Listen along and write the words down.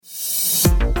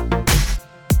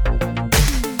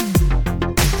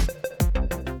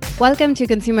Welcome to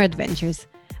Consumer Adventures.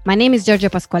 My name is Giorgio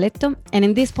Pasqualetto, and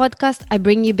in this podcast, I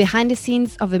bring you behind the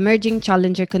scenes of emerging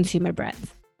challenger consumer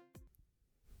brands.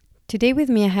 Today with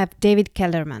me, I have David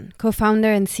Kellerman,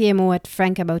 co-founder and CMO at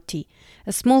Frank About Tea,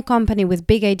 a small company with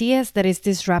big ideas that is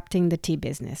disrupting the tea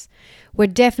business. We're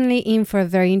definitely in for a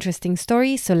very interesting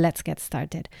story, so let's get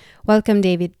started. Welcome,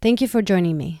 David. Thank you for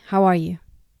joining me. How are you?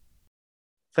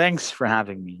 Thanks for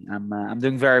having me. I'm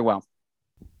doing very well.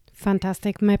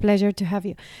 Fantastic. My pleasure to have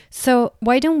you. So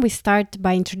why don't we start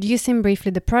by introducing briefly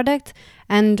the product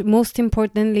and most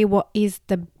importantly, what is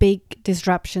the big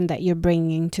disruption that you're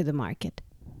bringing to the market?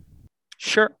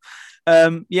 Sure.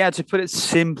 To put it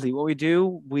simply, what we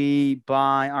do, we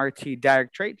buy our tea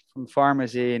direct trade from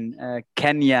farmers in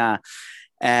Kenya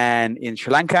and in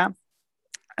Sri Lanka.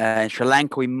 In Sri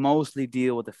Lanka, we mostly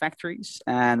deal with the factories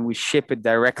and we ship it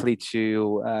directly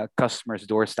to customers'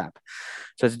 doorstep.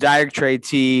 So it's direct trade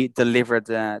tea delivered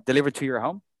to your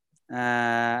home.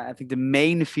 I think the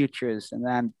main features, and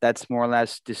then that's more or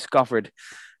less discovered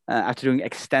after doing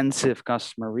extensive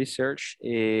customer research,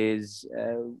 is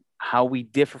how we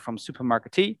differ from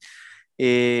supermarket tea.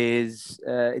 It's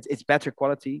better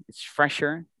quality, it's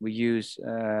fresher. We use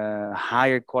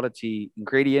higher quality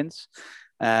ingredients.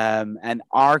 And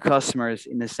our customers,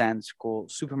 in a sense, call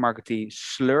supermarket tea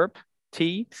slurp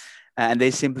tea. And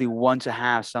they simply want to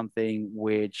have something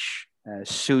which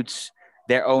suits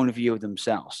their own view of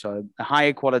themselves. So a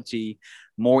higher quality,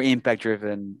 more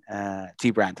impact-driven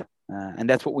tea brand. And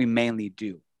that's what we mainly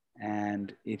do.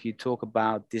 And if you talk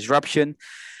about disruption,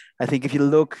 I think if you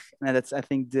look, and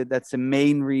that's the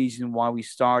main reason why we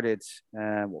started.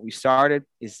 What we started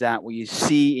is that what you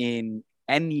see in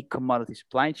any commodity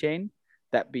supply chain,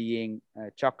 that being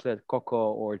chocolate,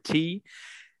 cocoa, or tea,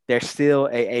 there's still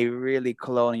a really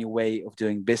colonial way of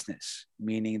doing business,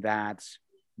 meaning that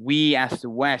we as the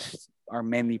West are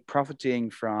mainly profiting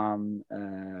from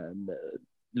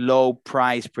low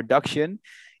price production,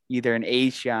 either in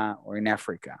Asia or in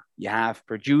Africa. You have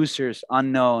producers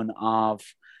unknown of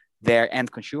their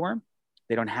end consumer.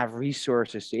 They don't have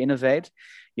resources to innovate.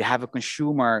 You have a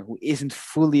consumer who isn't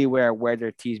fully aware where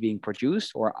their tea is being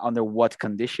produced or under what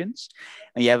conditions.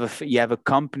 And you have a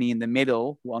company in the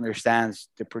middle who understands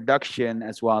the production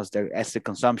as well as the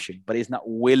consumption, but is not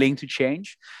willing to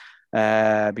change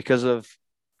because of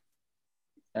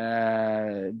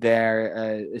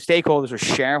their stakeholders or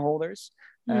shareholders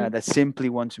that simply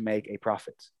want to make a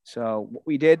profit. So what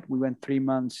we did, we went 3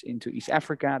 months into East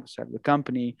Africa to start the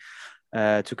company.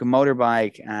 Took a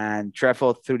motorbike and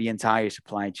traveled through the entire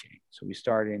supply chain. So we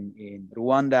started in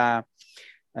Rwanda,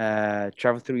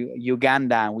 traveled through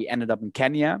Uganda, and we ended up in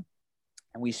Kenya.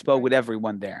 And we spoke with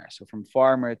everyone there. So from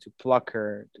farmer to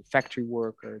plucker, to factory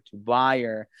worker, to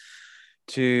buyer,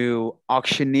 to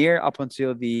auctioneer, up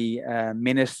until the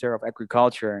Minister of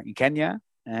Agriculture in Kenya,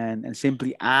 and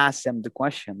simply ask them the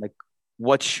question, like,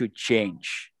 what should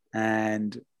change?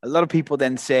 And a lot of people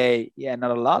then say, yeah,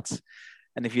 not a lot.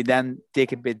 And if you then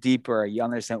dig a bit deeper, you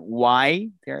understand why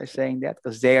they're saying that,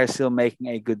 because they are still making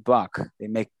a good buck. They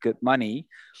make good money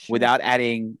without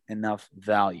adding enough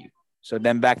value. So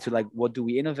then back to like, what do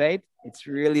we innovate? It's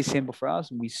really simple for us.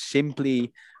 We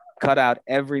simply cut out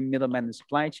every middleman in the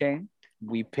supply chain.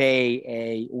 We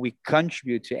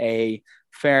contribute to a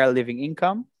fair living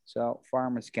income. So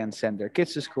farmers can send their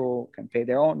kids to school, can pay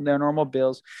their normal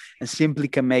bills, and simply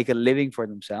can make a living for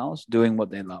themselves doing what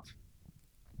they love.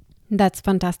 That's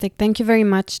fantastic. Thank you very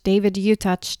much, David. You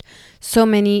touched so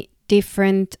many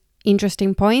different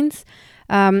interesting points,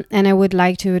 and I would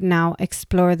like to now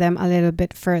explore them a little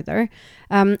bit further.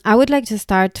 I would like to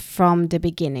start from the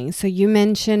beginning. So you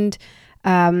mentioned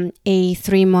a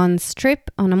 3-month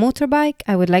trip on a motorbike.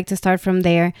 I would like to start from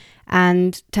there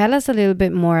and tell us a little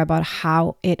bit more about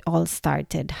how it all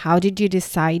started. How did you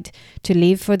decide to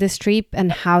leave for this trip,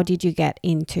 and how did you get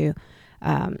into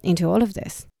all of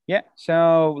this? Yeah,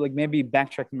 so like maybe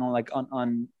backtracking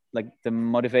on like the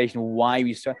motivation why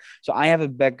we start. So I have a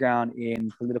background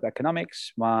in political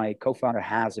economics. My co-founder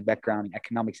has a background in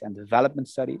economics and development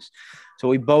studies. So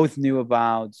we both knew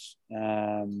about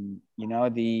the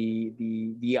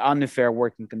unfair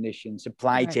working conditions,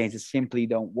 supply chains that simply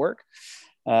don't work.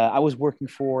 I was working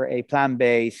for a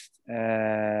plant-based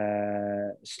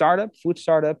food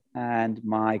startup, and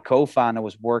my co-founder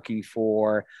was working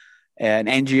for an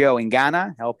NGO in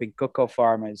Ghana, helping cocoa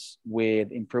farmers with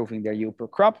improving their yield per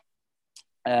crop.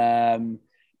 But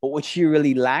what she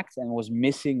really lacked and was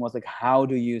missing was like, how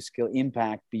do you scale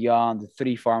impact beyond the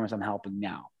 3 farmers I'm helping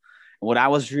now? And what I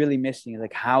was really missing is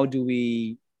like, how do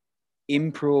we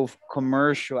improve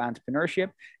commercial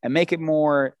entrepreneurship and make it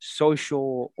more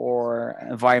social or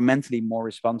environmentally more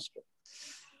responsible?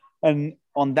 And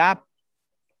on that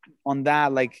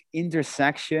like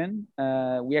intersection,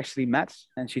 we actually met,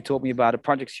 and she told me about a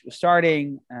project she was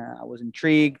starting. I was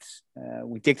intrigued.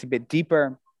 We digged a bit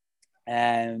deeper,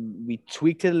 and we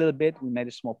tweaked it a little bit. We made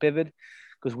a small pivot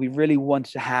because we really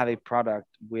wanted to have a product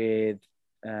with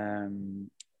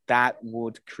that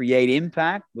would create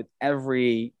impact with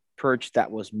every purchase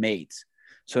that was made.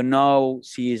 So no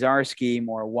CSR scheme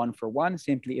or one for one.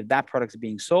 Simply, if that product is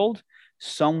being sold,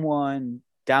 someone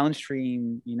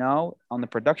downstream, on the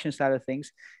production side of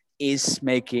things, is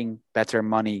making better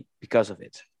money because of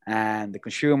it, and the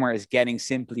consumer is getting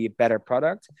simply a better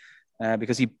product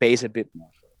because he pays a bit more.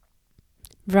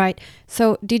 Right.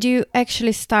 So, did you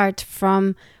actually start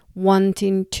from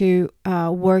wanting to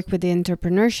work with the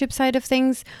entrepreneurship side of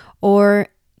things, or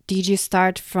did you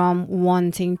start from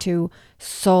wanting to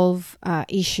solve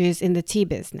issues in the tea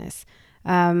business?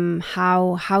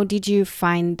 How did you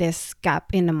find this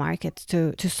gap in the market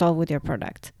to solve with your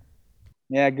product?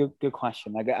 Yeah, good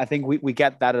question. I think we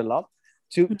get that a lot.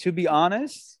 To be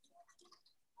honest,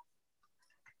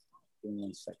 in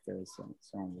one sec, there is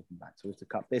someone looking back, so we have to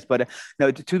cut this. But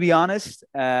no, to be honest,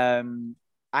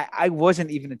 I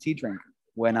wasn't even a tea drinker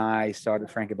when I started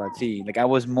Frank About Tea. Like I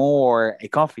was more a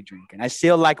coffee drinker, and I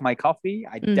still like my coffee.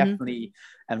 I definitely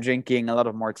am drinking a lot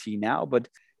of more tea now. But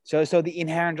so the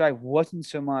inherent drive wasn't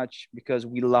so much because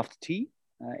we loved tea.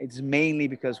 It's mainly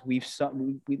because we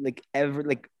like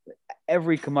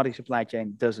every commodity supply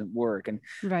chain doesn't work, and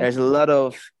there's a lot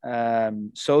of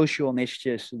social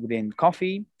initiatives within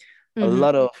coffee, a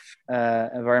lot of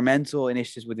environmental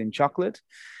initiatives within chocolate,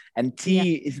 and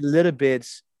tea is a little bit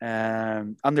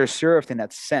underserved in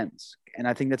that sense. And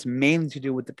I think that's mainly to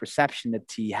do with the perception that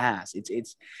tea has.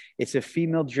 It's a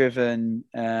female driven,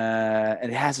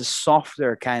 it has a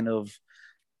softer kind of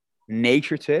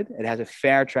nature to it. It has a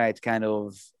fair trade kind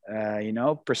of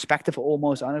perspective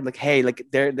almost on it. Like, hey, like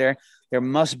there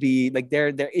must be like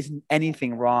there isn't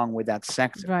anything wrong with that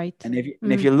sector. Right. And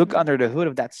if you look under the hood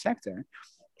of that sector,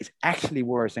 it's actually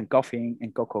worse than coffee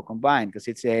and cocoa combined, because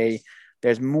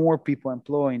there's more people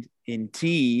employed in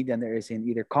tea than there is in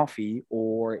either coffee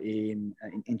or in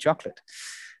chocolate.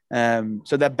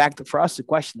 So that backed for us the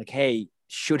question, like, hey,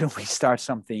 shouldn't we start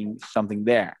something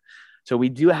there? So we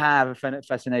do have a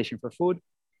fascination for food,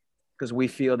 because we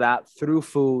feel that through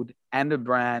food and the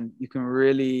brand, you can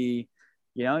really,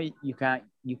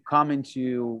 you come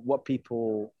into what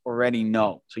people already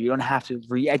know. So you don't have to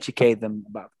re-educate them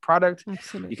about the product.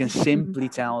 Absolutely. You can simply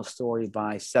tell a story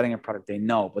by selling a product they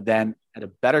know, but then at a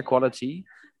better quality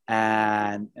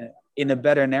and in a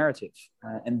better narrative,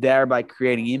 and thereby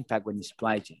creating impact with the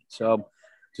supply chain. So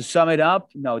to sum it up,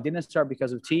 no, it didn't start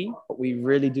because of tea, but we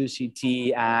really do see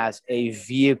tea as a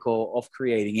vehicle of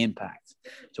creating impact.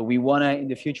 So in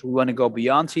the future, we want to go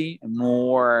beyond tea and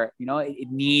more,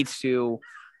 it needs to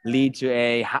lead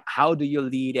to how do you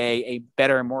lead a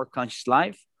better, more conscious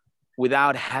life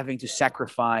without having to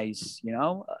sacrifice,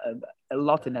 a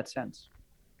lot in that sense.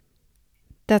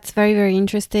 That's very, very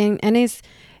interesting. And it's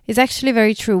actually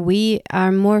very true. We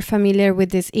are more familiar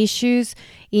with these issues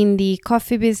in the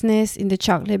coffee business, in the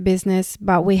chocolate business,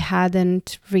 but we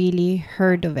hadn't really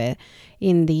heard of it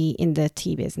in the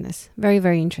tea business. Very,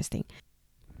 very interesting.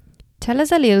 Tell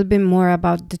us a little bit more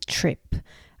about the trip.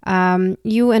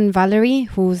 You and Valerie,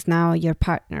 who's now your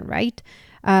partner, right?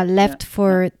 Left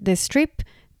for this trip.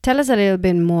 Tell us a little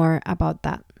bit more about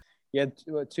that. Yeah,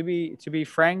 to be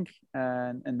frank,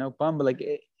 and no pun, but like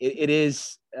it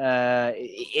is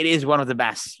one of the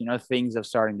best things of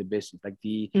starting the business, like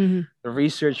the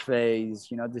research phase,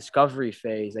 discovery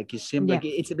phase. Like like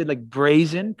it's a bit like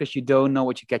brazen, because you don't know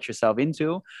what you get yourself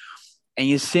into, and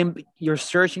you're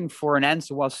searching for an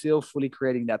answer while still fully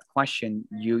creating that question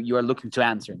you are looking to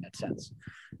answer, in that sense.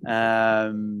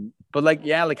 But like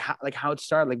how it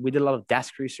started, like we did a lot of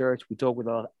desk research, we talked with a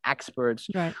lot of experts,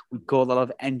 right. We called a lot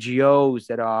of NGOs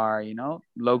that are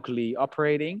locally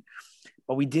operating,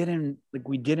 but we didn't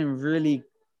really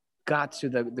got to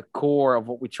the core of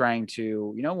what we're trying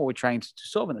to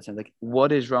solve, in a sense, like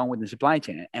what is wrong with the supply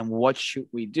chain and what should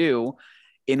we do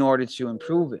in order to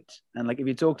improve it. And like if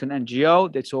you talk to an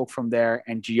NGO, they talk from their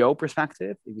NGO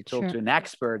perspective. If you talk to an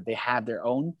expert, they have their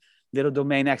own little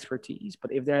domain expertise.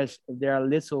 But if there are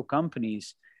little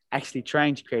companies actually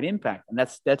trying to create impact, and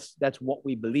that's what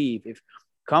we believe, if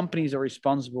companies are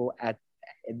responsible at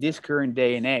this current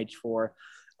day and age for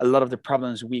a lot of the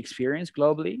problems we experience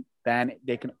globally, then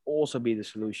they can also be the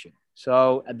solution.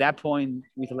 So at that point,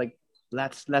 we thought, like,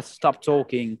 let's stop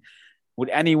talking with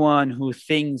anyone who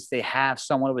thinks they have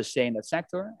someone of a say in that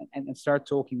sector, and start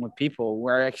talking with people who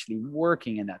are actually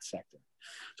working in that sector.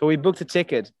 So we booked a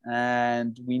ticket,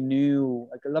 and we knew,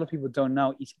 like a lot of people don't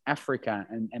know, East Africa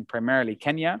and primarily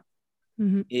Kenya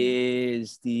Mm-hmm.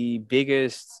 is the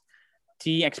biggest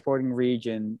tea exporting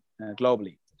region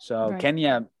globally. So Right.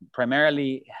 Kenya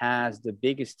primarily has the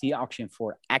biggest tea auction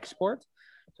for export.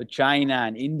 So China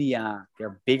and India,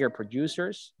 they're bigger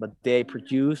producers, but they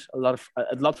produce a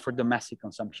lot for domestic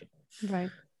consumption.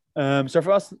 Right. So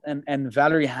for us, and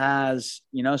Valerie has,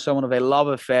 somewhat of a love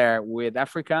affair with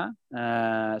Africa.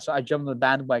 So I jumped on the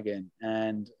bandwagon,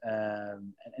 and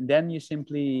then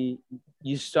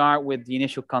you start with the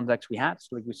initial contacts we had.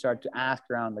 So like we start to ask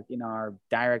around, like in our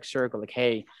direct circle, like,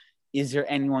 hey, is there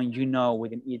anyone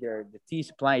within either the tea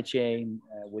supply chain,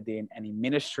 within any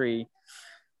ministry?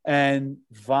 And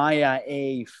via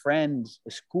a friend,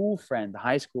 a school friend, a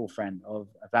high school friend of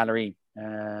Valerie,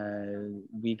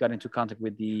 we got into contact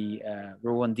with the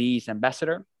Rwandese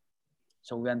ambassador.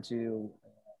 So we went to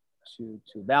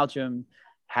Belgium,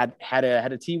 had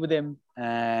a tea with him,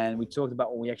 and we talked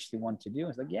about what we actually want to do.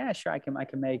 It's like, yeah, sure, I can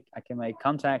make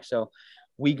contact. So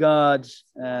we got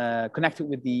connected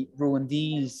with the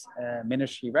Rwandese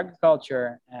Ministry of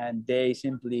Agriculture, and they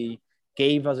simply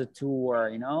gave us a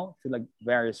tour, to like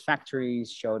various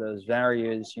factories, showed us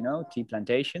various, tea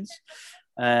plantations.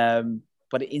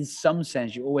 But in some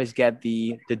sense, you always get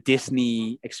the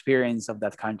Disney experience of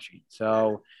that country.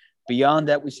 So beyond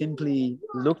that, we simply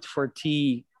looked for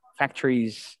tea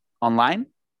factories online,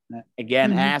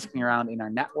 again, Mm-hmm. asking around in our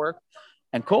network,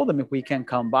 and call them if we can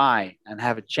come by and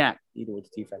have a chat, either with the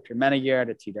tea factory manager,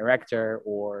 the tea director,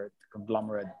 or the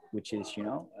conglomerate, which is,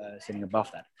 sitting above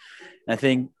that. And I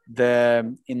think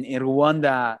in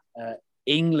Rwanda,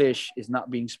 English is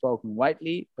not being spoken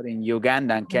widely, but in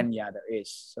Uganda and Right. Kenya there is.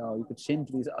 So you could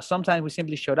sometimes we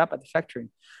simply showed up at the factory,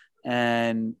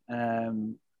 and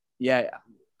yeah,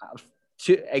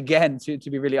 to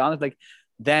be really honest, like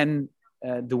then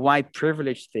the white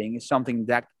privilege thing is something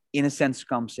that in a sense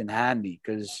comes in handy,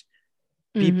 because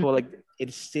Mm-hmm. people, like,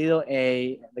 it's still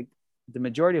like the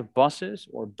majority of bosses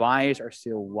or buyers are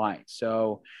still white.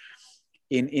 So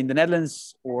in the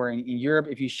Netherlands or in Europe,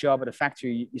 if you show up at a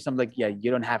factory, you something like, yeah,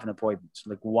 you don't have an appointment. So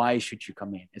like, why should you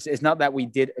come in? It's not that we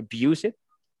did abuse it,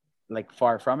 like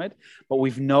far from it, but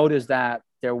we've noticed that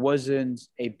there wasn't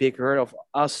a big hurdle of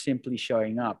us simply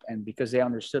showing up, and because they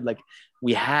understood like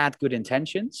we had good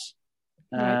intentions,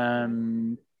 Right.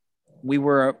 um, we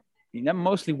were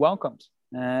mostly welcomed.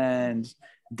 And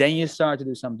then you start to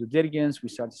do some due diligence. We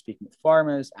started speaking with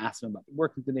farmers, ask them about the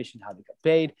working conditions, how they got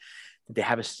paid, did they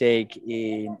have a stake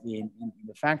in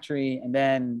the factory, and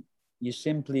then you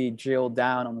simply drill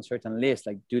down on a certain list,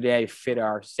 like, do they fit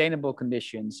our sustainable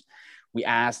conditions? We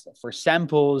asked for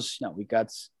samples. We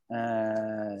got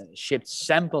shipped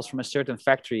samples from a certain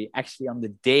factory actually on the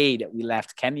day that we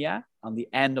left Kenya, on the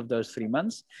end of those 3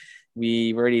 months.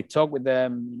 We already talked with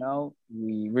them,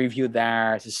 we reviewed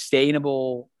their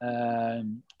sustainable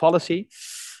policy.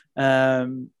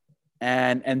 And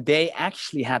they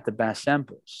actually had the best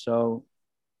samples. So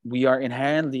we are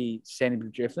inherently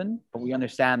sustainably driven, but we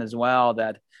understand as well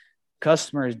that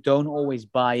customers don't always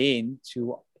buy in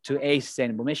to a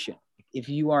sustainable mission. If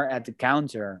you are at the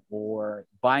counter or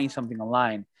buying something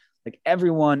online, like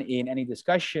everyone in any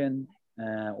discussion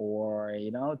or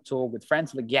talk with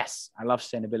friends, like, yes, I love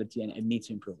sustainability and it needs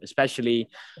to improve, especially,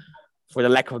 for the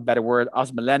lack of a better word,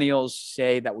 us millennials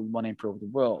say that we want to improve the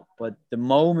world. But the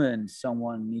moment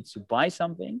someone needs to buy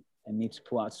something and needs to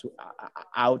pull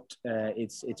out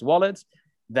its wallet,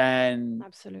 then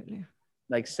Absolutely.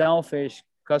 like selfish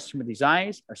customer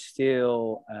desires are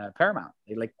still paramount.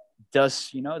 They like,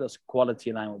 does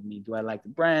quality align with me? Do I like the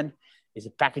brand? Is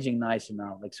the packaging nice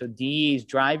enough? Like, so these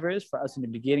drivers for us in the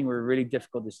beginning were really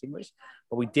difficult to distinguish,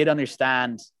 but we did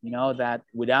understand, that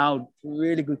without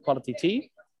really good quality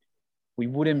tea, we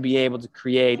wouldn't be able to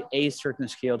create a certain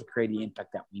scale to create the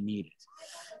impact that we needed.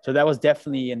 So that was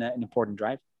definitely an important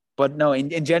drive. But no,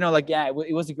 in general, like, yeah,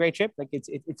 it was a great trip. Like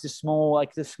it's a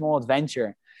small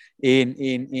adventure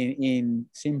in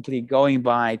simply going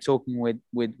by talking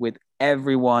with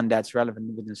everyone that's relevant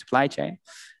within the supply chain,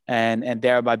 and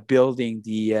thereby building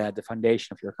the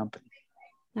foundation of your company.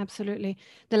 Absolutely.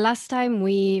 The last time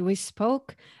we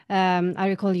spoke, I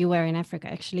recall you were in Africa.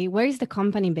 Actually, where is the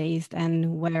company based,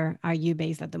 and where are you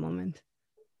based at the moment?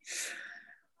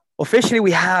 Officially,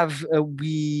 we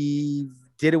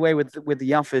did away with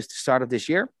the office to start of this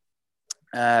year.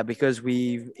 Because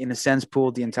we've, in a sense,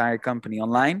 pulled the entire company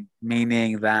online,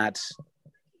 meaning that,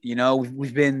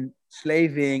 we've been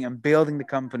slaving and building the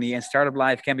company, and startup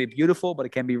life can be beautiful, but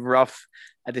it can be rough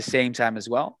at the same time as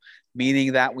well.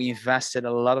 Meaning that we invested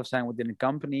a lot of time within the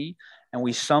company, and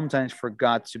we sometimes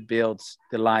forgot to build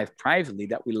the life privately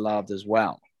that we loved as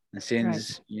well. And Right.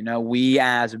 since, we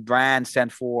as a brand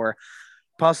stand for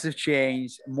positive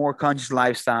change, more conscious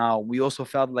lifestyle, we also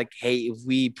felt like, hey, if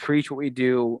we preach what we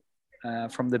do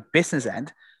from the business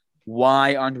end,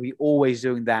 why aren't we always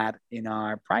doing that in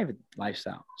our private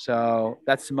lifestyle? So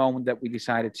that's the moment that we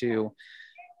decided to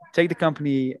take the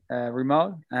company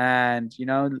remote and,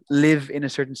 live in a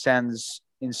certain sense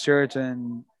in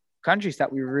certain countries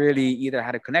that we really either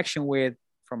had a connection with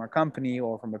from our company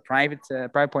or from a private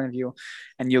point of view.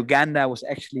 And Uganda was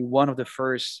actually one of the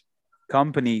first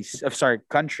countries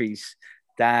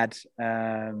that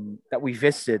we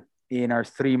visited in our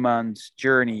 3 month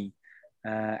journey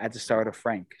at the start of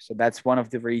Frank. So that's one of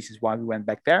the reasons why we went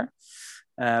back there.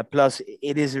 Plus,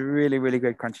 it is a really, really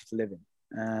great country to live in.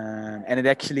 And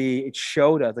it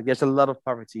showed us like there's a lot of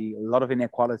poverty, a lot of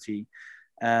inequality.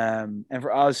 And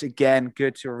for us, again,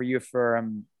 good to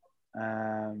reaffirm,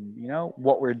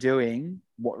 what we're doing,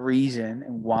 what reason,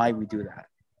 and why we do that.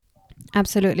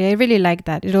 Absolutely. I really like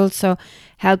that. It also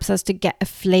helps us to get a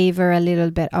flavor a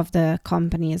little bit of the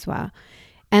company as well.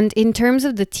 And in terms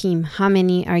of the team, how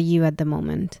many are you at the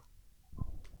moment?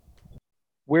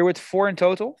 We're with 4 in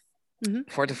total. Mm-hmm.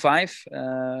 4 to 5,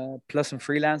 plus some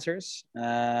freelancers.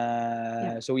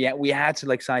 So we had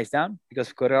to size down because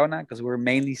of Corona, because we're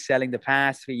mainly selling the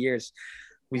past 3 years.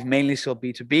 We've mainly sold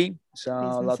B2B, so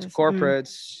lots of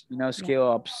corporates, scale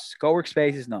ups, co-work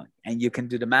spaces, no, and you can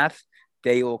do the math.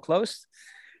 They all closed.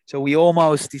 So we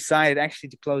almost decided actually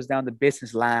to close down the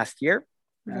business last year.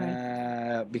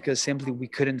 Right. Because simply we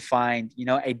couldn't find,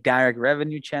 a direct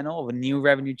revenue channel, of a new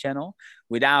revenue channel,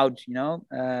 without,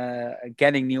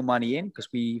 getting new money in, because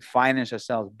we finance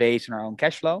ourselves based on our own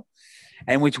cash flow,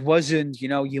 and which wasn't,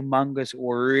 humongous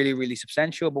or really, really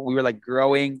substantial, but we were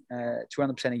growing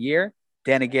 200% a year.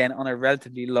 Then again, on a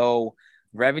relatively low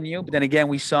revenue, but then again,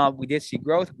 we did see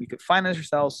growth. We could finance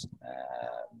ourselves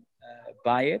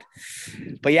by it.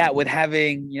 But yeah, with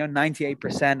having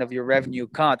 98% of your revenue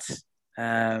cut,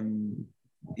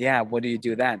 what do you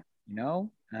do then?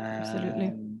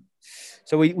 Absolutely.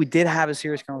 So we did have a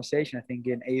serious conversation, I think,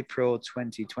 in April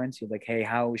 2020, like, hey,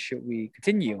 how should we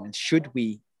continue, and should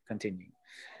we continue?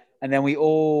 And then we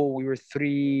were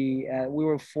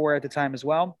 4 at the time as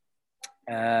well,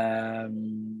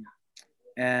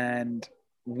 and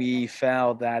we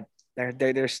felt that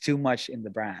there's too much in the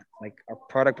brand. Like our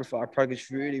product is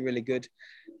really, really good.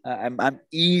 I'm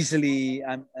easily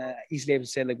able to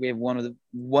say we have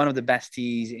one of the best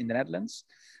teas in the Netherlands.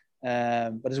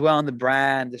 But as well on the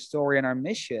brand, the story, and our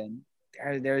mission,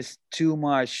 there's too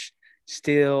much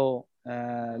still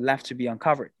left to be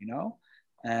uncovered,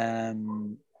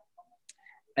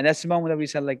 and that's the moment that we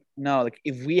said, no,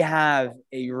 if we have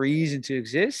a reason to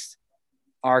exist,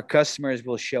 our customers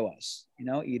will show us,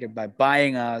 either by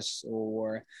buying us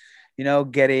or,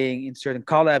 getting in certain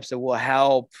collabs that will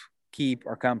help keep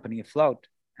our company afloat.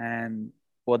 And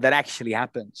that actually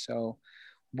happened. So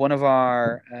one of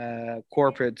our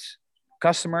corporate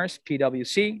customers,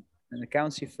 PwC, an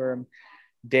accountancy firm,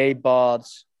 they bought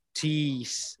tea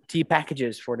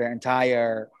packages for their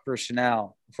entire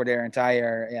personnel,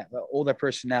 all their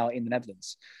personnel in the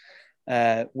Netherlands.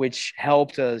 Which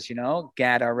helped us,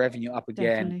 get our revenue up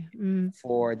again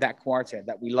for that quarter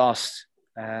that we lost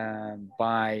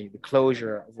by the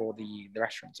closure of all the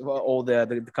restaurants, of all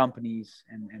the companies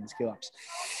and scale ups.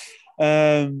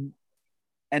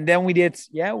 And then we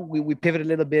pivoted a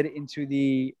little bit into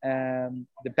the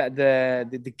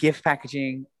gift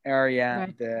packaging area,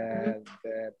 right. The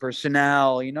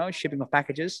personnel, shipping of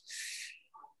packages.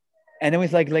 And then we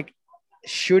like,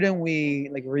 shouldn't we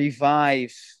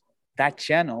revive that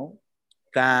channel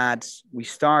that we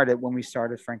started when we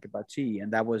started Frank About Tea,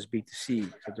 and that was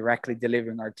B2C, so directly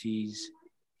delivering our teas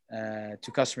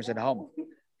to customers at home.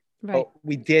 Right. But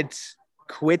we did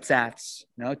quit that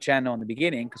channel in the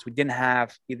beginning because we didn't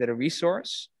have either the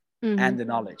resource and the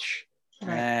knowledge.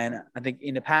 Right. And I think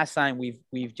in the past time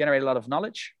we've generated a lot of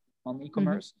knowledge on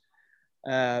e-commerce,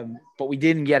 but we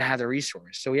didn't yet have the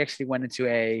resource. So we actually went into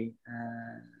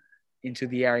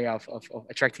the area of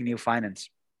attracting new finance.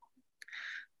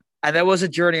 And that was a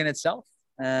journey in itself.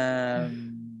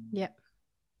 Yeah.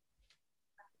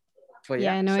 But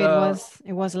yeah, no, so,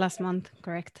 it was last month,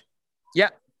 correct? Yeah.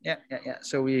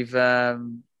 So we've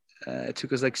it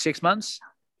took us 6 months,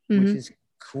 which is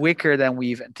quicker than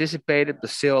we've anticipated,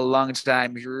 but still a long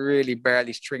time. We're really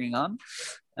barely stringing on.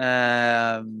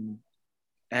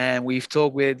 And we've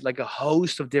talked with a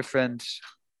host of different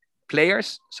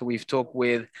players. So we've talked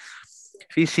with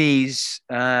VCs,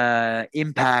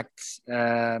 impact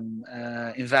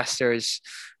investors,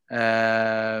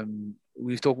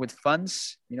 we've talked with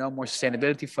funds, more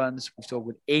sustainability funds. We've talked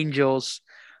with angels,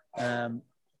 um,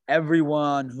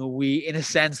 everyone who we, in a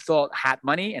sense, thought had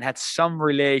money and had some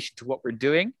relation to what we're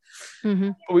doing.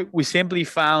 Mm-hmm. We simply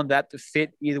found that to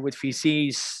fit either with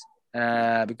VCs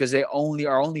because they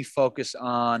are only focused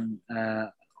on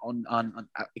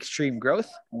extreme growth.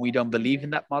 We don't believe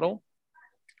in that model.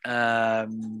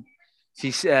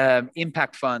 These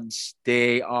impact funds,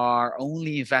 they are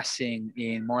only investing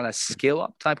in more or less scale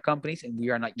up type companies, and we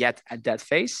are not yet at that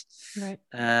phase. Right.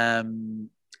 And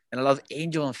a lot of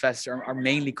angel investors are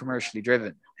mainly commercially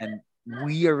driven, and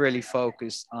we are really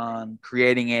focused on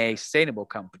creating a sustainable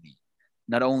company,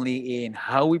 not only in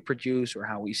how we produce or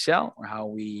how we sell or how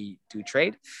we do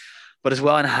trade, but as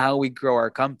well in how we grow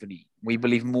our company. We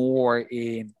believe more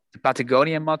in the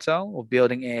Patagonia motto of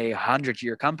building a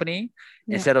 100-year company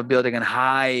instead of building a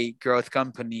high growth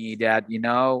company that,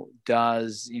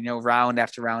 does, round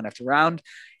after round after round,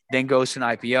 then goes to an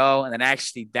IPO, and then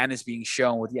actually then is being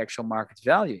shown what the actual market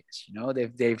value is.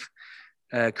 They've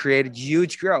created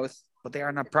huge growth, but they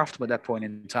are not profitable at that point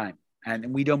in time.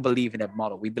 And we don't believe in that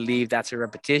model. We believe that's a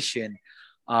repetition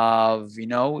of,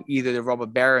 either the robber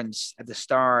barons at the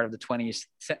start of the 20th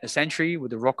century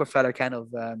with the Rockefeller kind of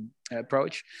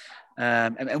approach,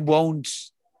 and won't,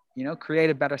 create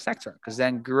a better sector, because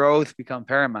then growth become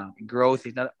paramount. And growth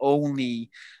is not only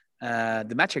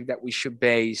the metric that we should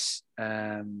base,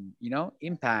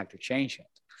 impact or change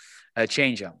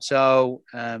on. So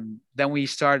then we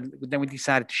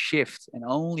decided to shift and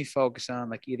only focus on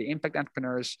like either impact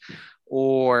entrepreneurs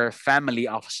or family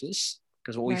offices.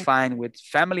 Because what we find with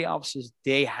family offices,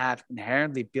 they have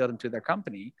inherently built into their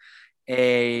company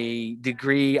a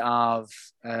degree of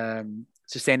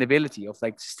sustainability, of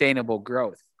like sustainable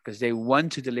growth, because they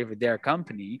want to deliver their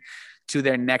company to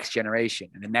their next generation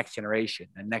and the next generation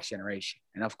and next generation.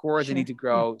 And of course, they need to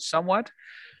grow somewhat,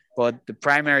 but the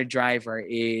primary driver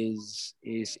is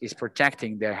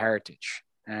protecting their heritage.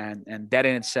 And that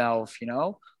in itself,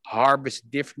 harbors a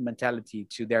different mentality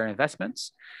to their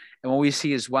investments. And what we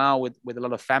see as well with a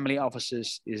lot of family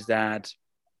offices is that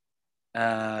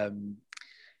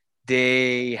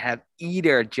they have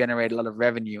either generated a lot of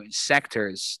revenue in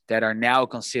sectors that are now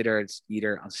considered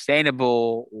either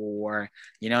unsustainable or,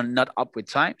 not up with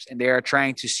times. And they are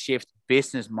trying to shift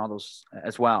business models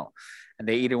as well. And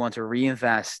they either want to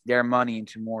reinvest their money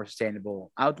into more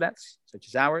sustainable outlets, such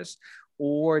as ours,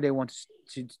 or they want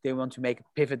to make a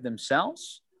pivot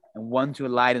themselves and want to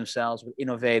ally themselves with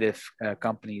innovative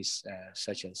companies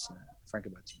such as Frank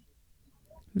About.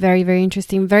 Very, very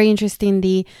interesting. Very interesting,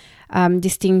 the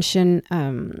distinction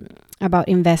about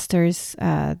investors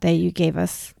that you gave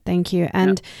us. Thank you.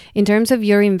 And in terms of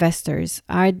your investors,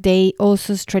 are they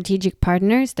also strategic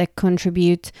partners that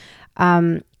contribute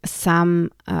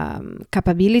some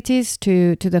capabilities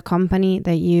to the company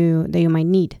that you might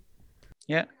need?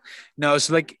 Yeah. No,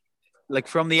 so like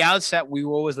from the outset, we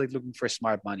were always like looking for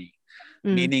smart money,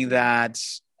 meaning that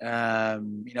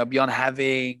beyond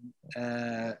having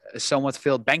a somewhat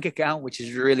filled bank account, which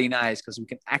is really nice because we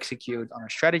can execute on our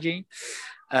strategy.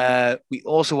 We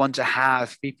also want to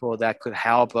have people that could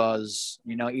help us,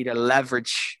 either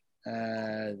leverage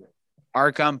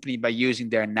our company by using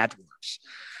their networks.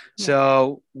 Yeah.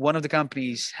 So one of the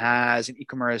companies has an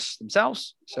e-commerce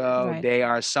themselves. So they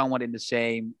are somewhat in the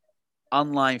same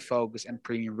online focus and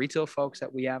premium retail focus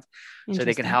that we have. So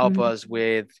they can help us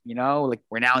with, like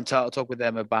we're now in talk with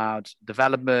them about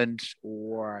development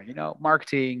or,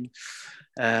 marketing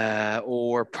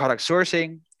or product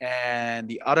sourcing. And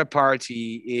the other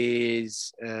party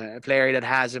is a player that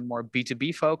has a more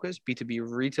B2B focus, B2B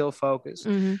retail focus.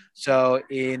 So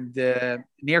in the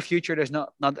near future, there's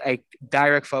not a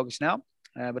direct focus now.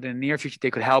 But in the near future, they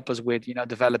could help us with,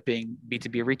 developing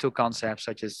B2B retail concepts,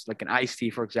 such as like an iced tea,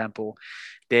 for example.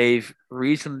 They've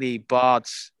recently bought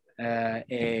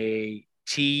a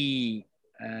tea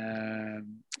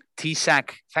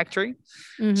sack factory.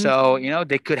 So,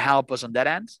 they could help us on that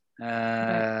end.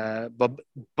 But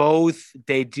both,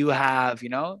 they do have,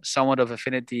 somewhat of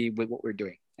affinity with what we're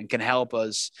doing and can help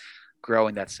us grow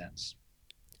in that sense.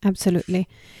 Absolutely.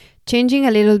 Changing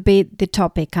a little bit the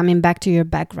topic, coming back to your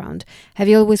background, have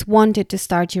you always wanted to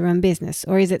start your own business,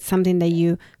 or is it something that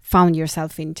you found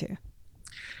yourself into?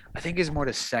 I think it's more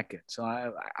the second. So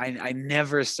I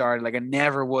never started, like I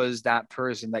never was that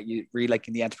person that you read like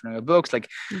in the entrepreneurial books. Like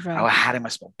I had my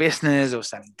small business, I was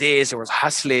selling this, I was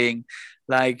hustling.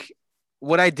 Like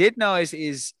what I did know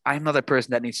is I'm not a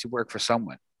person that needs to work for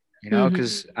someone,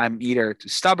 because I'm either too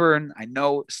stubborn, I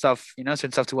know stuff,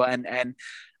 certain stuff too well, and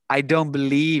I don't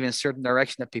believe in certain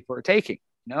direction that people are taking,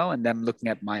 and then looking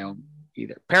at my own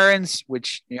either parents,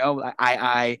 which,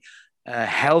 I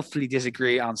healthily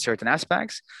disagree on certain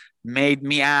aspects, made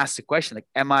me ask the question, like,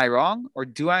 am I wrong, or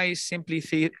do I simply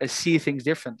see things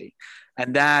differently?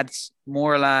 And that's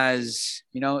more or less,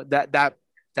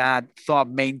 that thought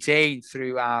maintained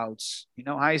throughout,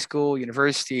 high school,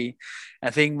 university.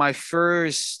 I think my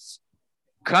first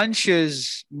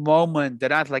conscious moment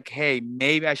that I was like, hey,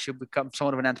 maybe I should become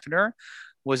somewhat of an entrepreneur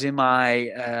was in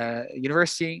my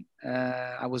university.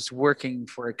 I was working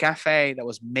for a cafe that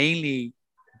was mainly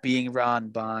being run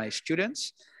by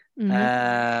students, Mm-hmm.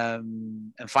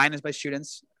 and financed by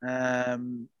students.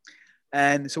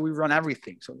 And so we run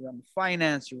everything. So we run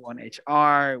finance, we run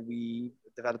HR, we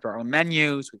develop our own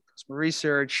menus, we customer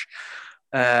research,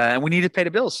 and we need to pay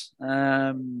the bills.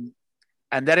 And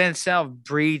that in itself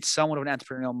breeds somewhat of an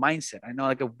entrepreneurial mindset. I know,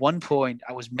 like, at one point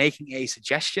I was making a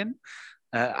suggestion.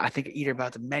 I think either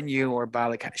about the menu or about,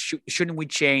 like, shouldn't we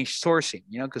change sourcing?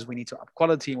 Because we need to up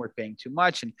quality and we're paying too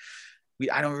much, and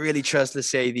I don't really trust, let's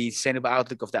say, the sustainable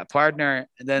outlook of that partner.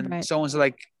 And then Right. someone's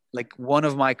like one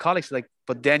of my colleagues, like,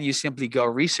 but then you simply go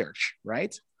research,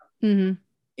 right? Mm-hmm.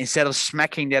 Instead of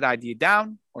smacking that idea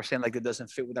down or saying like that doesn't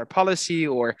fit with our policy,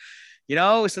 or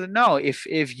so no,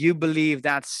 if you believe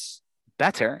that's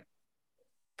better,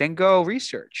 then go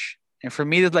research. And for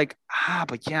me, that's like,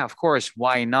 but yeah, of course,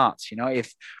 why not?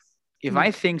 If Mm. I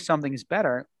think something is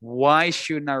better, why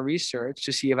shouldn't I research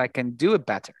to see if I can do it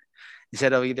better,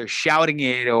 instead of either shouting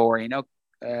it or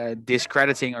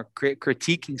discrediting or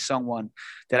critiquing someone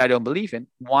that I don't believe in?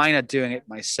 Why not doing it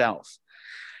myself?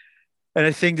 And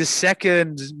I think the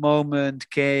second moment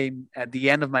came at the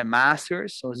end of my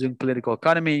master's. So I was doing political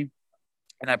economy,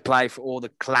 and I applied for all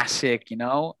the classic,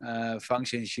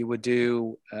 functions you would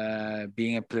do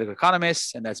being a political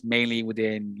economist, and that's mainly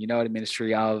within, the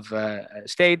Ministry of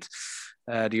State,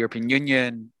 the European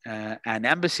Union, and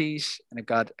embassies. And I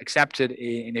got accepted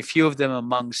in a few of them,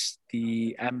 amongst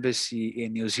the embassy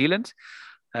in New Zealand,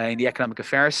 in the economic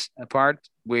affairs part,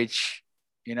 which,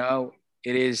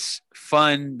 it is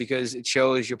fun because it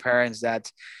shows your parents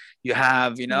that you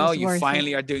have, It was you worth it.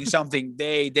 finally are doing something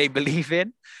they believe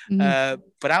in. Mm-hmm.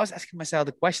 But I was asking myself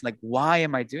the question, like, why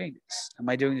am I doing this? Am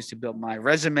I doing this to build my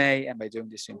resume? Am I doing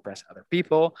this to impress other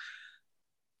people?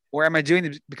 Or am I doing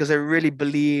it because I really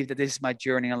believe that this is my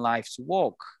journey in life to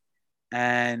walk?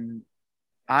 And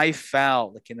I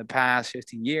felt like in the past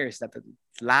 15 years that the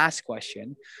last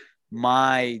question,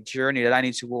 my journey that I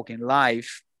need to walk in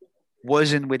life,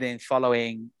 wasn't within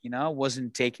following,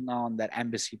 wasn't taking on that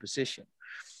embassy position.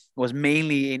 It was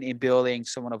mainly in building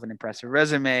somewhat of an impressive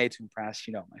resume to impress,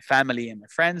 my family and my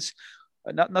friends.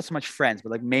 Not so much friends,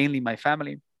 but like mainly my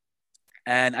family.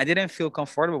 And I didn't feel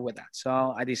comfortable with that.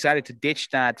 So I decided to ditch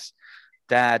that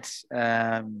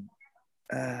um,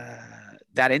 uh,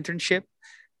 that internship.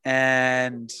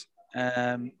 And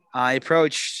I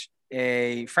approached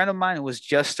a friend of mine who was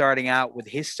just starting out with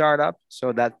his startup.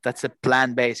 So that's a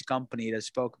plant-based company that I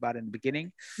spoke about in the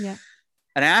beginning. Yeah.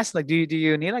 And I asked, like, do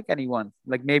you need like anyone,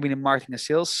 like maybe in the marketing and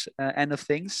sales end of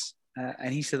things?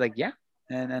 And he said, like, yeah.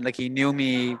 And like he knew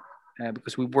me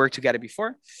because we worked together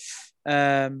before. So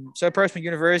I approached my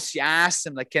university, asked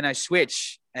them, like, can I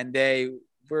switch? And they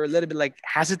were a little bit like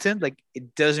hesitant, like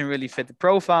it doesn't really fit the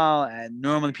profile. And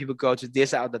normally people go to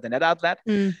this outlet and that outlet.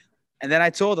 Mm. And then I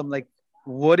told them, like,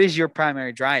 what is your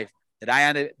primary drive? That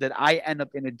I end up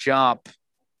in a job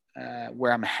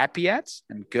where I'm happy at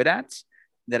and good at,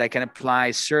 that I can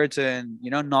apply certain,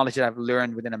 knowledge that I've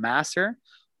learned within a master,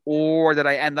 or that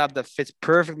I end up that fits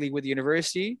perfectly with the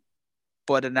university,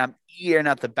 but that I'm either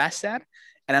not the best at,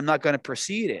 and I'm not going to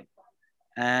proceed it.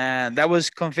 And that was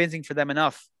convincing for them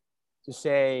enough to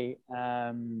say,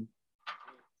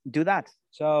 do that.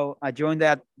 So I joined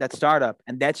that startup,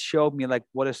 and that showed me like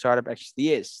what a startup actually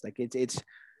is. Like it's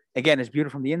again, it's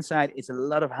beautiful from the inside. It's a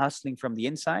lot of hustling from the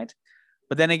inside.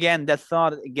 But then again, that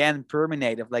thought again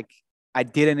permeated of like I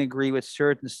didn't agree with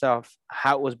certain stuff,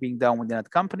 how it was being done within that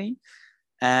company.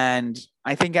 And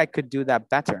I think I could do that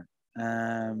better.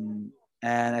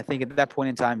 And I think at that point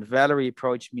in time, Valerie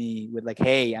approached me with like,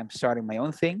 hey, I'm starting my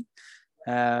own thing.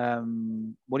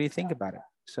 What do you think about it?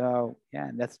 So yeah,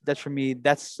 that's for me.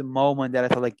 That's the moment that I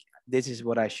thought like this is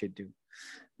what I should do.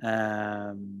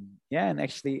 Yeah, and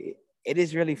actually, it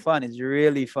is really fun. It's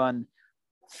really fun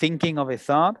thinking of a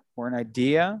thought or an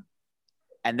idea,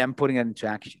 and then putting it into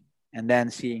action, and then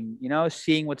seeing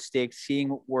what sticks, seeing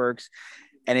what works.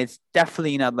 And it's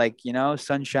definitely not like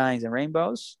sunshines and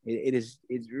rainbows. It's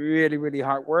really really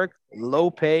hard work,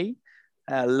 low pay,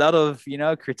 a lot of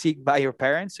critique by your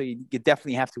parents, so you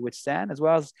definitely have to withstand, as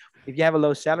well as if you have a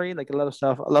low salary, like a lot of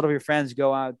stuff. A lot of your friends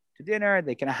go out to dinner,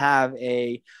 they can have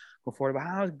a affordable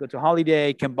house, go to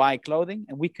holiday, can buy clothing,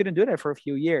 and we couldn't do that for a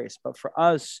few years. But for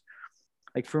us,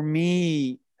 Like for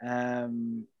me,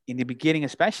 in the beginning,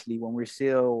 especially when we're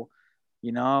still,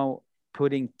 you know,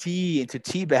 putting tea into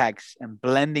tea bags and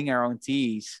blending our own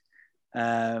teas,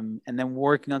 and then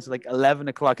working until like 11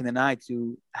 o'clock in the night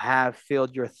to have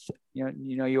filled your,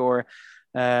 your,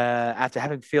 after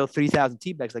having filled 3,000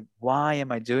 tea bags, like, why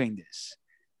am I doing this?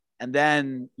 And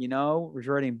then,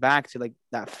 reverting back to like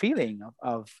that feeling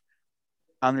of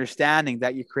understanding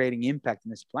that you're creating impact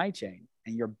in the supply chain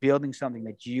and you're building something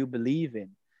that you believe in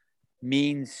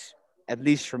means, at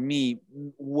least for me,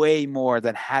 way more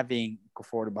than having a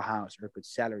affordable house or a good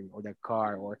salary or that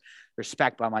car or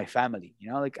respect by my family.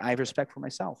 Like I have respect for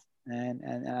myself,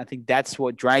 and I think that's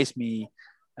what drives me,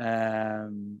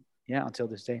 until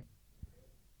this day.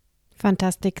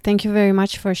 Fantastic. Thank you very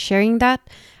much for sharing that.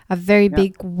 A very Yeah.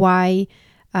 big why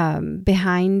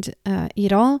behind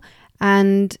it all.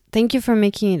 And thank you for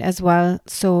making it as well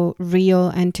so real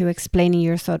and to explaining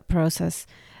your thought process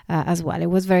as well. It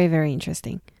was very, very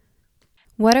interesting.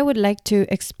 What I would like to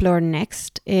explore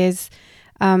next is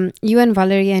you and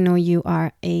Valerie, I know you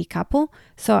are a couple.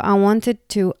 So I wanted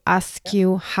to ask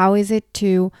you, how is it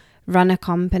to run a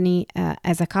company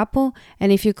as a couple?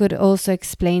 And if you could also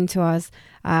explain to us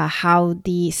how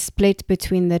the split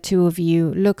between the two of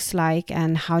you looks like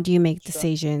and how do you make Sure.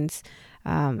 decisions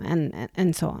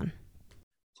and so on.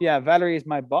 So yeah, Valerie is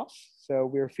my boss. So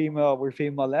we're female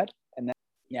led. And then,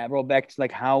 yeah, roll back to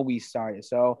like how we started.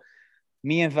 So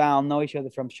me and Val know each other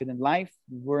from student life.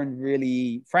 We weren't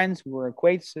really friends. We were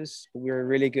acquaintances, but we were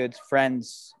really good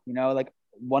friends. Like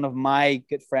one of my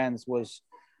good friends was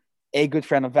a good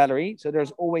friend of Valerie. So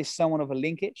there's always somewhat of a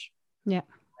linkage. Yeah.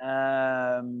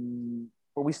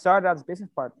 But we started out as business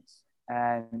partners.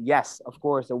 And yes, of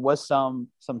course, there was some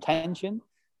tension,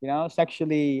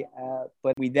 sexually.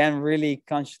 But we then really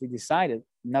consciously decided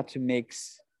not to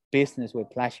mix business with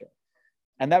pleasure.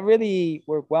 And that really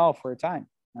worked well for a time.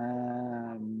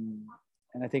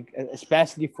 And I think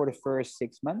especially for the first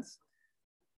 6 months.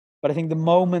 But I think the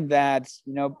moment that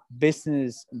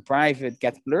business and private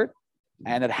get blurred,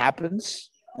 and it happens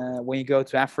when you go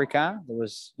to Africa. There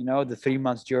was the 3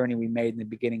 months journey we made in the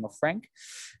beginning of Frank.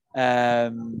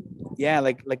 Yeah,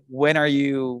 like when are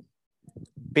you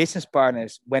business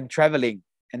partners when traveling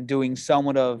and doing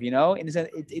somewhat of in a sense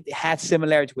it had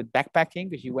similarity with backpacking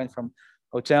because you went from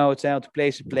hotel to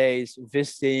place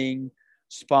visiting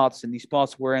spots, and these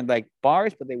spots weren't like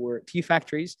bars but they were tea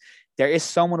factories. There is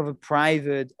somewhat of a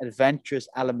private adventurous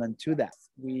element to that.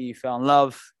 We fell in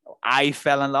love. I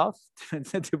fell in love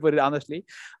to put it honestly.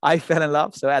 I fell in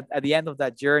love. So at the end of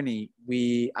that journey,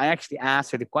 I actually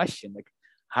asked her the question like,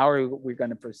 how are we going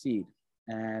to proceed?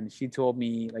 And she told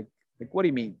me like, what do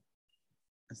you mean?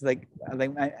 It's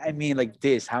I mean like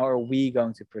this. How are we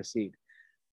going to proceed?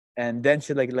 And then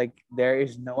she like there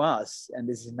is no us, and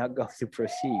this is not going to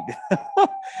proceed.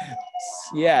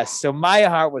 Yeah. So my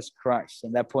heart was crushed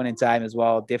at that point in time as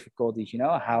well. Difficulties,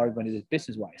 how are we going to do this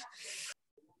business wise?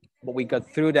 But we got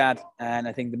through that, and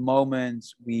I think the moment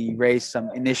we raised some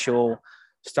initial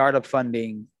startup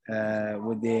funding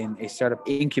within a startup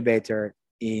incubator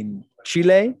in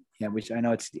Chile, yeah, which I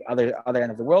know it's the other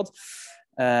end of the world.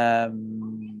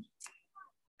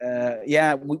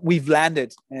 Yeah, we've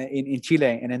landed in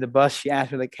Chile, and in the bus she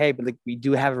asked me like, hey, but like we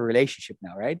do have a relationship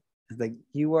now, right? It's like,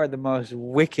 you are the most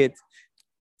wicked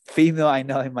female I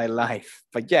know in my life.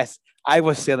 But yes, I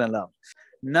was still in love.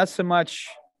 Not so much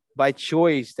by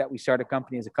choice that we started a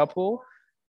company as a couple,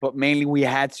 but mainly we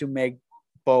had to make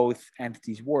both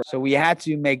entities work. So we had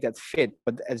to make that fit,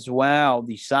 but as well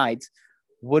decide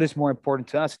what is more important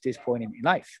to us at this point in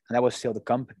life. And that was still the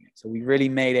company. So we really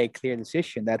made a clear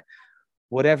decision that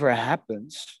whatever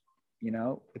happens,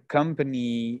 the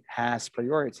company has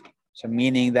priority. So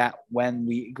meaning that when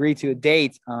we agree to a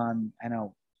date on, I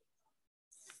know,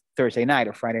 Thursday night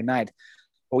or Friday night,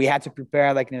 but we had to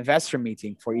prepare like an investor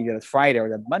meeting for either that Friday or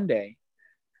that Monday,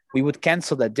 we would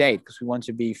cancel that date because we want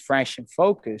to be fresh and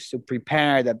focused to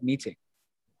prepare that meeting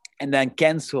and then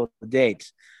cancel the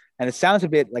date. And it sounds a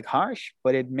bit like harsh,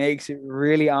 but it makes it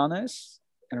really honest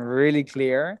and really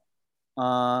clear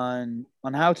on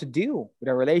how to deal with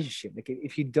a relationship. Like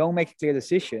if you don't make a clear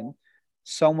decision,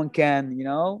 someone can,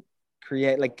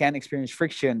 can experience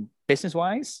friction business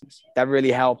wise. That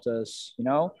really helped us,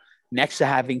 next to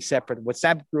having separate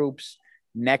WhatsApp groups,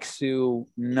 next to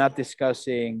not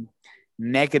discussing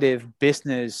negative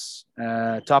business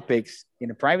topics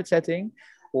in a private setting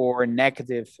or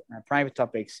negative private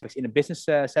topics in a business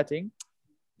setting.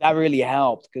 That really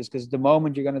helped because the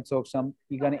moment you're going to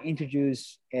you're going to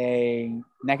introduce a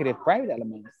negative private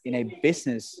element in a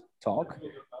business talk.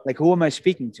 Like, who am I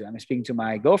speaking to? Am I speaking to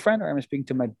my girlfriend or am I speaking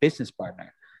to my business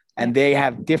partner? Yeah. and they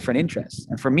have different interests.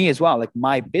 And for me as well, like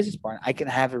my business partner, I can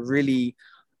have a really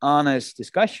honest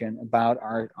discussion about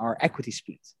our equity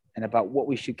split and about what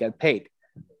we should get paid.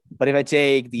 But if I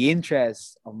take the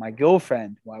interests of my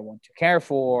girlfriend, who I want to care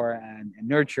for and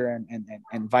nurture,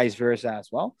 and vice versa as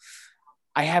well,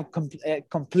 I have a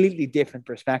completely different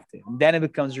perspective. And then it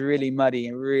becomes really muddy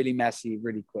and really messy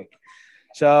really quick.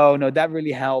 So, no, that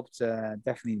really helped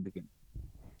definitely in the beginning.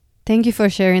 Thank you for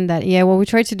sharing that. Yeah, what we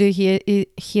try to do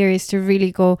here is to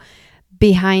really go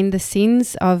behind the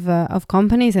scenes of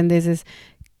companies, and this is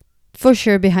for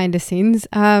sure behind the scenes.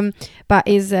 But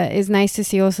is nice to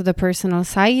see also the personal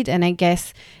side, and I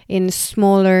guess in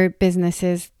smaller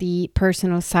businesses, the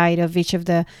personal side of each of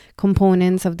the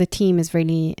components of the team is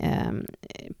really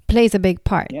plays a big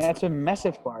part. Yeah, it's a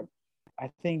massive part. I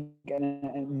think,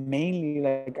 and mainly,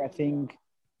 like I think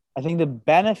the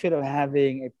benefit of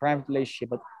having a private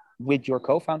relationship with your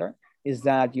co-founder is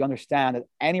that you understand that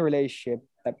any relationship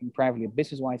that privately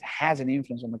business wise has an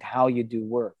influence on like how you do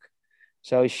work.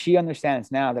 So she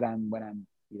understands now that when I'm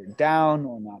either down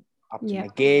or not up to Yeah. my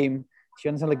game. She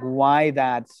understands like why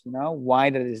that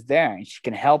is there, and she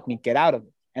can help me get out of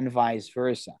it, and vice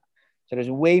versa. So there's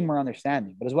way more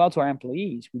understanding. But as well to our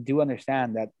employees, we do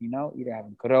understand that either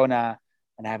having Corona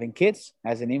and having kids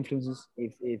has an influence.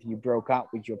 If you broke up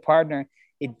with your partner,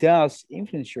 it does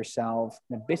influence yourself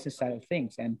in the business side of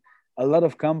things. And a lot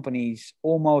of companies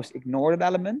almost ignore that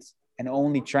element and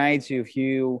only try to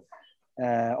view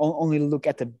only look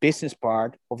at the business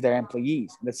part of their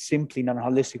employees. That's simply not a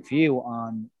holistic view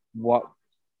on what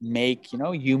make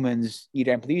humans,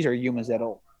 either employees or humans at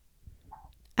all.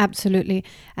 Absolutely.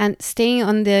 And staying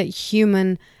on the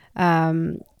human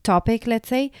topic, let's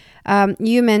say,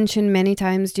 you mentioned many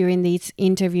times during these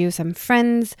interviews some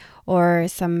friends or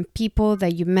some people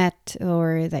that you met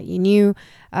or that you knew,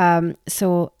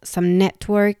 so some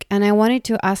network. And I wanted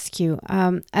to ask you,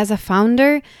 as a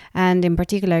founder, and in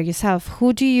particular yourself,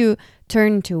 who do you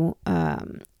turn to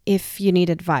if you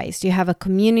need advice? Do you have a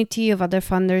community of other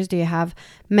founders? Do you have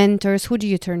mentors? Who do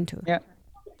you turn to? Yeah,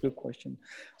 good question.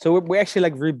 So we're actually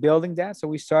like rebuilding that. So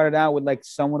we started out with like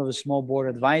somewhat of a small board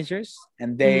of advisors,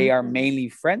 and they are mainly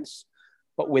friends,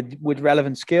 but with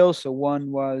relevant skills. So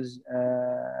one was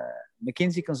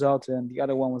McKinsey consultant, the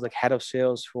other one was like head of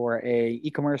sales for a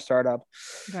e-commerce startup.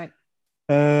 Right.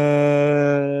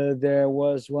 There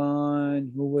was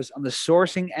one who was on the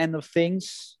sourcing end of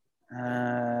things.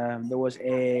 There was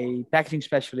a packaging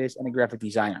specialist and a graphic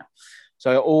designer.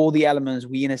 So all the elements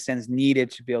we, in a sense, needed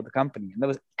to build the company. And that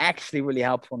was actually really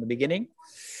helpful in the beginning.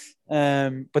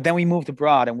 But then we moved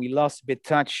abroad and we lost a bit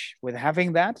touch with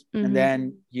having that. And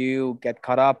then you get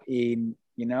caught up in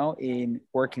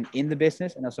working in the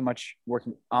business and not so much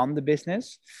working on the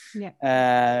business. Yeah.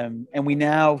 And we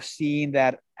now seen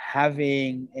that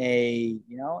having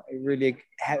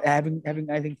having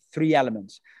I think three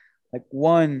elements. Like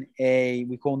one,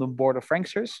 we call them board of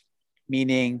franksters,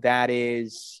 meaning that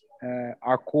is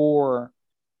our core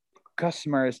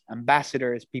customers,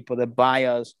 ambassadors, people that buy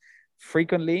us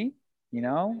frequently,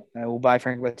 who buy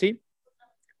Frank Tea,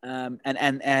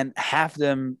 and have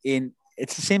them in.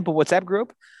 It's a simple WhatsApp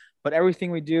group, but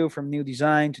everything we do from new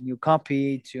design to new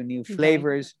copy to new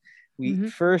flavors, we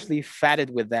firstly vet it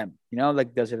with them.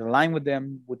 Like, does it align with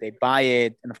them? Would they buy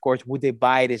it? And of course, would they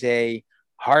buy it is a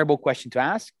horrible question to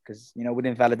ask, because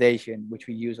within validation, which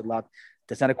we use a lot,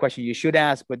 that's not a question you should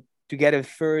ask, but to get a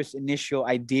first initial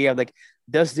idea of like,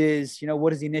 does this,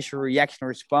 what is the initial reaction or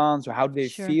response, or how do they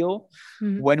feel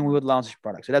when we would launch this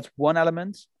product? So that's one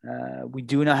element. We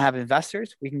do not have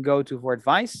investors we can go to for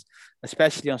advice,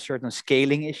 especially on certain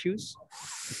scaling issues.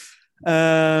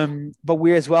 But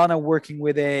we're as well now working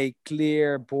with a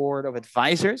clear board of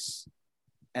advisors,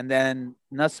 and then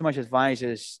not so much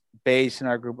advisors based on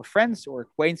our group of friends or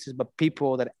acquaintances, but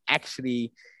people that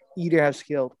actually either have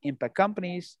scaled impact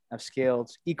companies, have scaled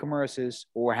e-commerces,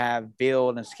 or have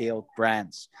built and scaled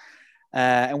brands.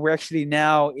 And we're actually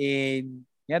now in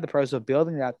the process of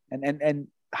building that. And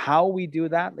how we do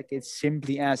that, like, it's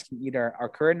simply asking either our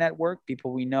current network,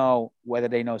 people we know, whether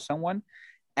they know someone,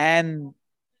 and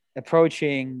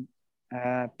approaching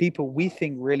people we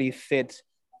think really fit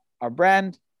our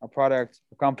brand, our product,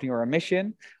 our company, or our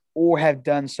mission, or have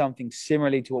done something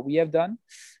similarly to what we have done,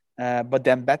 but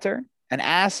then better. And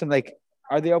ask them, like,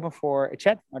 are they open for a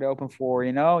chat? Are they open for,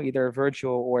 either a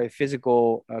virtual or a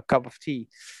physical cup of tea,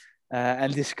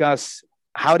 and discuss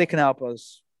how they can help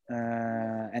us,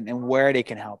 and where they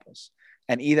can help us.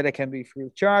 And either they can be free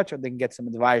of charge, or they can get some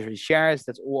advisory shares.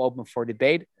 That's all open for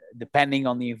debate, depending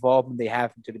on the involvement they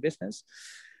have into the business.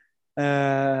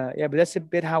 But that's a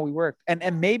bit how we work.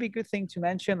 And maybe a good thing to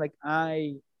mention, like,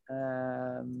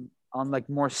 on like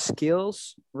more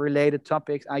skills related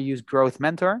topics, I use Growth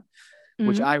Mentor,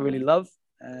 which Mm-hmm. I really love.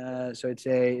 So it's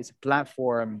a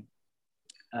platform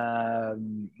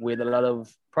with a lot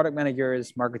of product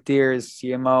managers, marketeers,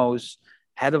 CMOs,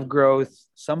 head of growth,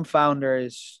 some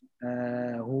founders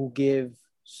who give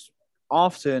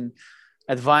often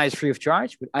advice free of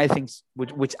charge, but I think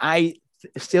which I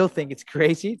still think it's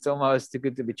crazy. It's almost too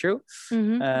good to be true.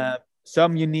 Mm-hmm.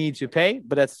 Some you need to pay,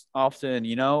 but that's often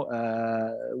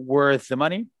worth the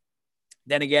money.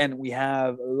 Then again, we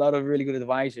have a lot of really good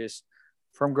advisors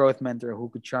from Growth Mentor who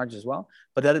could charge as well.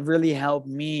 But that really helped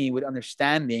me with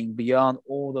understanding beyond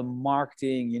all the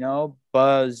marketing,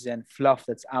 buzz and fluff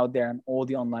that's out there and all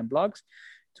the online blogs,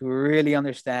 to really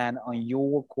understand on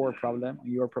your core problem,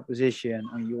 on your proposition,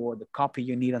 on the copy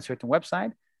you need on certain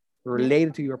website Yeah.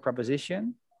 related to your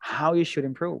proposition, how you should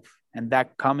improve. And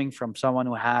that coming from someone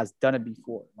who has done it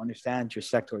before, understands your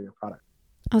sector or your product.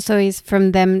 Also, is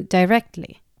from them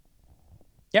directly.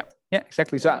 Yeah,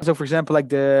 exactly. So for example, like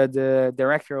the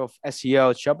director of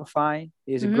SEO at Shopify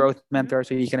is a Mm-hmm. growth mentor,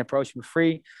 so you can approach him for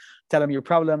free, tell him your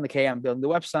problem. Like, hey, I'm building the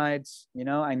websites.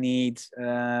 I need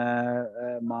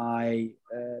my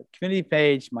community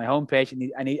page, my homepage.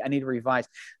 I need to revise.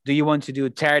 Do you want to do a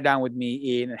tear down with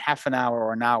me in half an hour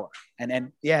or an hour?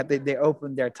 And yeah, they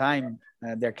open their time,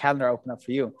 their calendar open up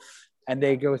for you, and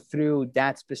they go through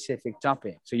that specific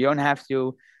topic. So you don't have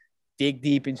to dig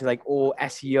deep into like all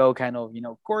SEO kind of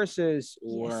courses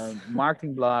or Yes.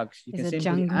 marketing blogs. You It's can a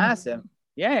simply jungle. ask them.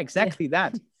 Yeah, exactly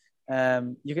that.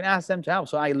 You can ask them to help.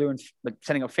 So I learned like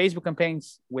setting up Facebook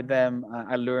campaigns with them.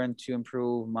 I learned to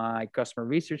improve my customer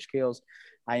research skills.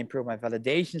 I improved my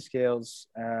validation skills.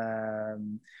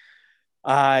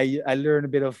 I learned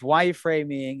a bit of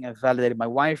wireframing and validated my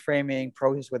wireframing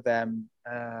process with them.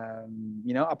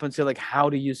 Up until like how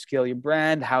do you scale your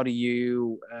brand? How do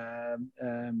you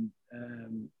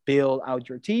build out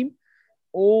your team?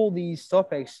 All these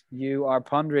topics you are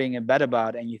pondering and bet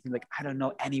about, and you think like, I don't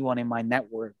know anyone in my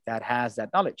network that has that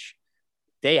knowledge.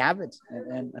 They have it,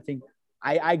 and I think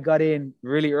I got in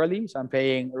really early, so I'm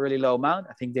paying a really low amount.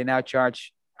 I think they now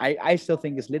charge. I still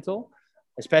think it's little,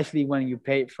 especially when you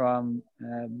pay it from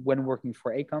when working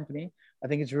for a company. I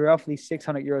think it's roughly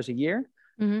 600 euros a year.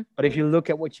 Mm-hmm. But if you look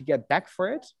at what you get back for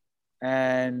it,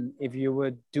 and if you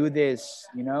would do this,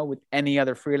 with any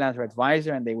other freelancer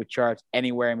advisor, and they would charge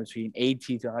anywhere in between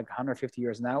 80 to like 150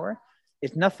 euros an hour,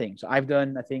 it's nothing. So I've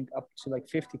done, I think, up to like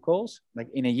 50 calls like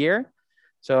in a year.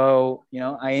 So,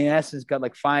 I in essence got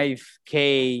like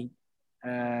 5K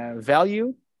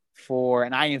value for,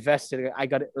 and I invested, I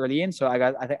got it early in. So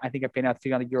I think I paid out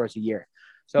 300 euros a year.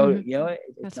 So, Mm-hmm.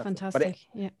 it's That's nothing. fantastic.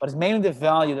 Yeah. But it's mainly the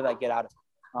value that I get out of it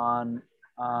on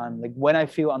like when I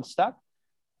feel unstuck,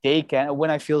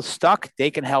 when I feel stuck, they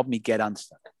can help me get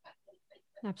unstuck.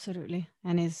 Absolutely,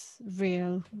 and is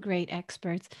real great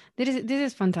experts. This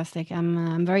is fantastic.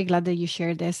 I'm very glad that you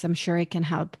shared this. I'm sure it can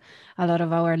help a lot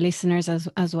of our listeners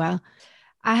as well.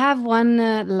 I have one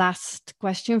last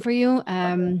question for you,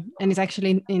 and it's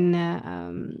actually in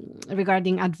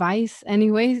regarding advice.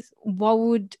 Anyways, what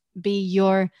would be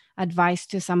your advice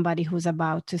to somebody who's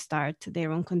about to start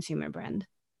their own consumer brand?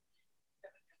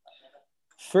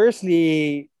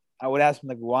 Firstly, I would ask them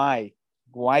like, why?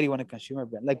 Why do you want a consumer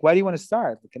brand? Like, why do you want to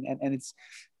start? And it's,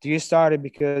 do you start it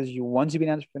because you want to be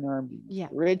an entrepreneur, be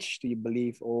rich? Do you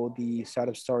believe all the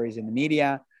startup stories in the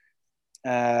media?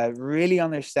 Really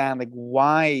understand like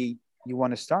why you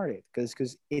want to start it,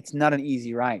 because it's not an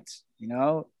easy ride.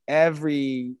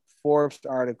 Every Forbes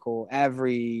article,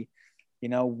 every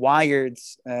Wired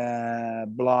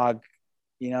blog,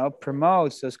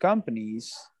 promotes those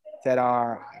companies that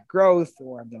are growth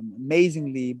or have done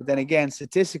amazingly. But then again,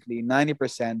 statistically,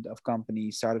 90% of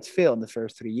companies started fail in the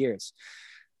first 3 years.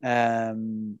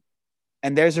 And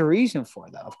there's a reason for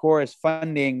that. Of course,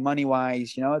 funding,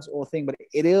 money-wise, it's all thing, but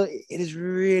it is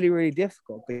really, really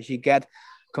difficult because you get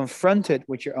confronted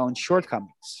with your own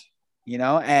shortcomings,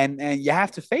 and you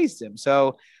have to face them.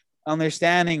 So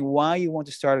understanding why you want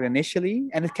to start it initially,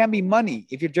 and it can be money.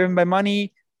 If you're driven by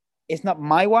money, it's not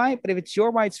my why, but if it's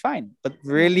your why, it's fine. But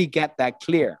really get that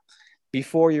clear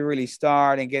before you really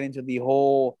start and get into the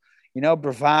whole,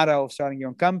 bravado of starting your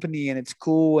own company, and it's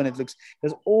cool and it looks,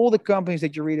 because all the companies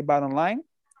that you read about online,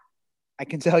 I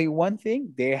can tell you one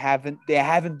thing, they haven't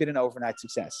been an overnight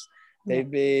success. They've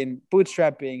been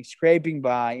bootstrapping, scraping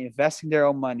by, investing their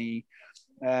own money,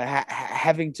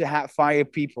 having to fire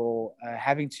people,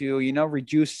 having to,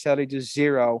 reduce salary to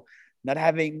zero,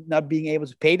 not being able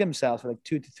to pay themselves for like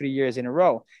 2 to 3 years in a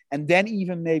row, and then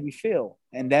even maybe fail,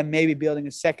 and then maybe building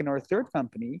a second or a third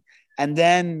company, and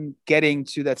then getting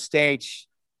to that stage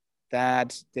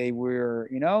that they were,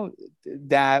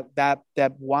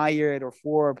 that Wired or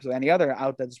Forbes or any other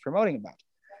outlet is promoting about.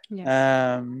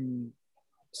 Yes.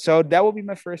 So that will be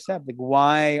my first step. Like,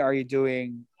 why are you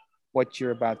doing what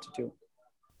you're about to do?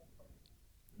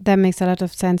 That makes a lot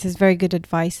of sense. It's very good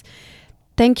advice.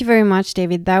 Thank you very much,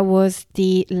 David. That was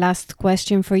the last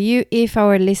question for you. If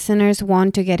our listeners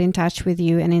want to get in touch with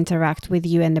you and interact with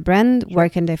you and the brand, where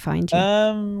can they find you?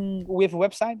 We have a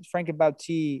website,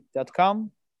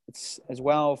 frankabouttee.com. It's as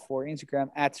well for Instagram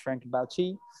at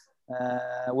frankabouttee.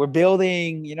 We're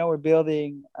building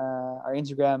our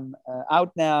Instagram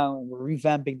out now, and we're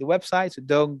revamping the website. So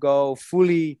don't go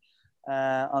fully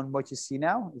on what you see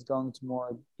now. It's going to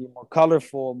be more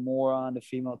colorful, more on the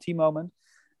female tea moment.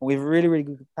 And we have really, really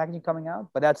good packaging coming out,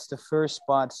 but that's the first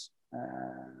spot.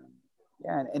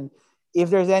 And if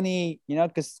there's any,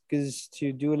 because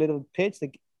to do a little pitch,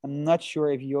 like, I'm not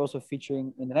sure if you're also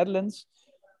featuring in the Netherlands.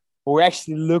 But we're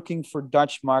actually looking for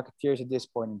Dutch marketeers at this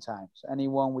point in time. So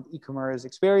anyone with e-commerce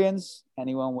experience,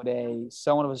 anyone with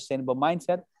somewhat of a sustainable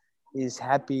mindset, is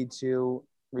happy to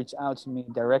reach out to me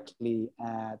directly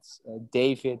at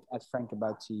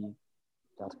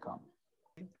david@frankabouttee.com.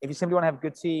 If you simply want to have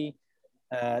good tea,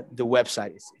 the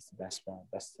website is the best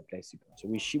place to go. So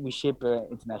we ship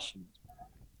internationally.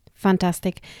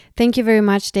 Fantastic. Thank you very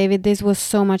much, David. This was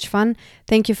so much fun.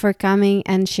 Thank you for coming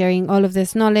and sharing all of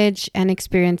this knowledge and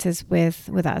experiences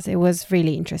with us. It was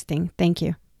really interesting. Thank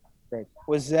you. Great.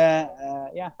 Was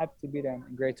happy to be there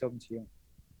and great talking to you.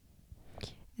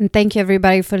 And thank you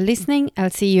everybody for listening. I'll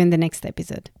see you in the next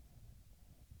episode.